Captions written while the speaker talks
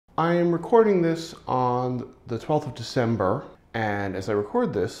I am recording this on the 12th of December, and as I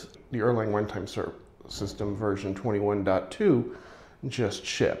record this, the Erlang runtime system version 21.2 just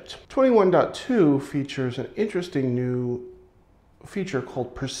shipped. 21.2 features an interesting new feature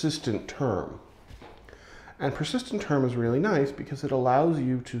called persistent term. And persistent term is really nice because it allows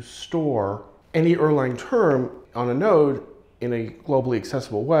you to store any Erlang term on a node in a globally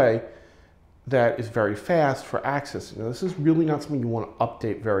accessible way that is very fast for accessing. Now, this is really not something you want to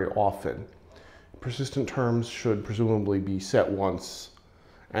update very often. Persistent terms should presumably be set once,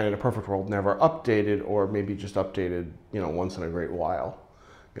 and in a perfect world, never updated, or maybe just updated, once in a great while.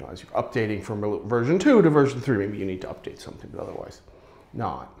 As you're updating from version 2 to version 3, maybe you need to update something, but otherwise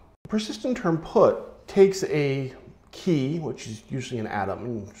not. Persistent term put takes a key, which is usually an atom,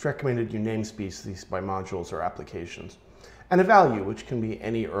 and it's recommended you namespace these by modules or applications, and a value, which can be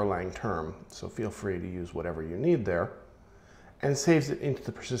any Erlang term, so feel free to use whatever you need there, and saves it into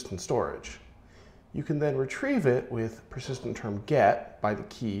the persistent storage. You can then retrieve it with persistent term get by the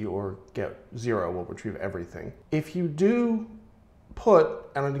key, or get 0 will retrieve everything. If you do put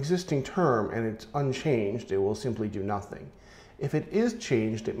on an existing term and it's unchanged, it will simply do nothing. If it is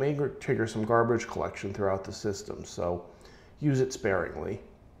changed, it may trigger some garbage collection throughout the system, so use it sparingly.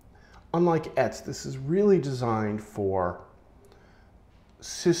 Unlike ets, this is really designed for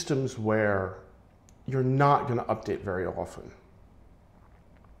systems where you're not going to update very often.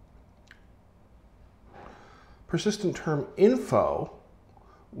 Persistent term info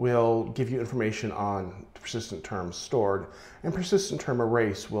will give you information on persistent terms stored, and persistent term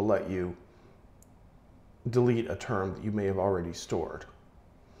erase will let you delete a term that you may have already stored.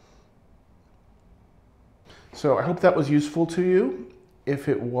 So I hope that was useful to you. If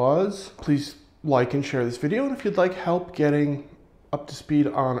it was, please like and share this video, and if you'd like help getting up to speed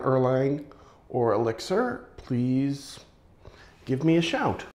on Erlang or Elixir, please give me a shout.